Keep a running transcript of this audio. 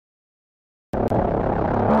And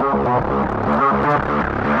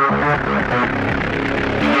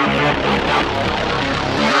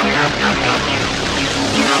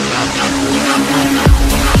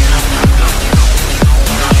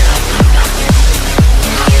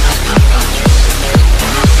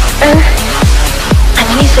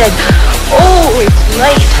he said, "Oh, it's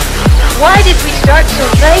late. Why did we start so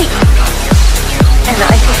late?" And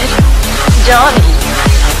I said, "Johnny,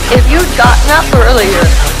 if you'd gotten up earlier,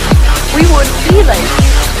 we wouldn't be late."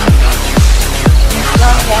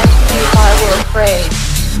 Johnny asked me if I were afraid.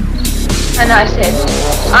 And I said,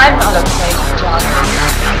 "I'm not afraid, Johnny."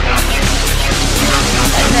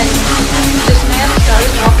 And then this man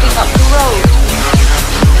started walking up the road.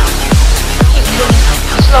 He came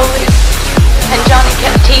slowly, and Johnny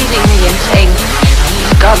kept teasing me and saying,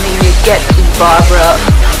 "He's coming to get you, Barbara."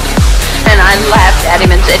 And I laughed at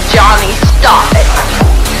him and said, "Johnny, stop it."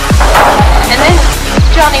 And then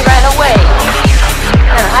Johnny ran away.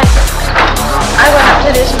 And I went up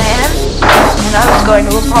to this man, and I was going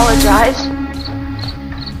to apologize.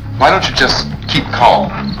 Why don't you just keep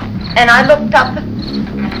calm? And I looked up,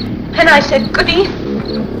 and I said, "Goody."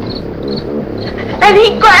 And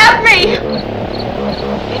he grabbed me.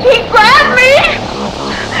 He grabbed me,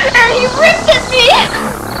 and he ripped at me.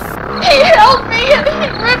 He held me, and he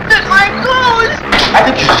ripped at my clothes.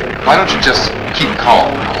 Why don't you just keep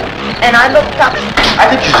calm? And I looked up. I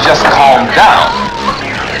think you should just calm down.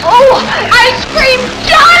 Oh, I screamed,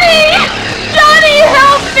 "Johnny! Johnny,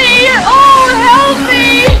 help me! Oh, help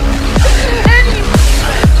me!" And he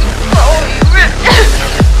ripped.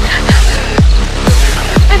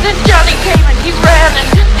 And then Johnny came and he ran and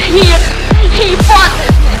he fought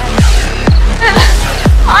this man. And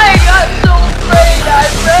I got so afraid.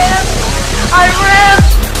 I ran.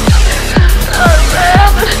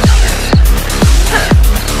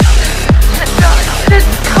 And Johnny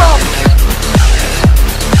didn't come.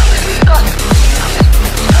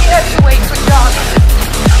 We had to wait for Johnny.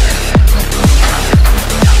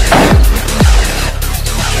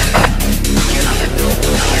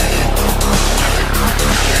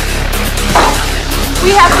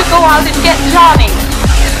 We have to go out and get Johnny.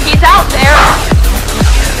 He's out there.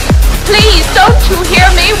 Please, don't you hear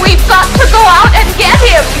me? We've got to go out and get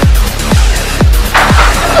him.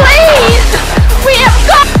 Please!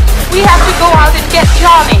 We have to go out and get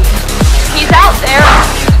Johnny. He's out there.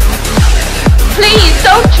 Please,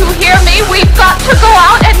 don't you hear me? We've got to go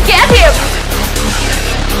out and get him.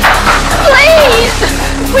 Please!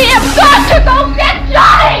 We have got to go get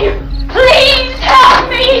Johnny! Please help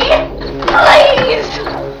me! Please!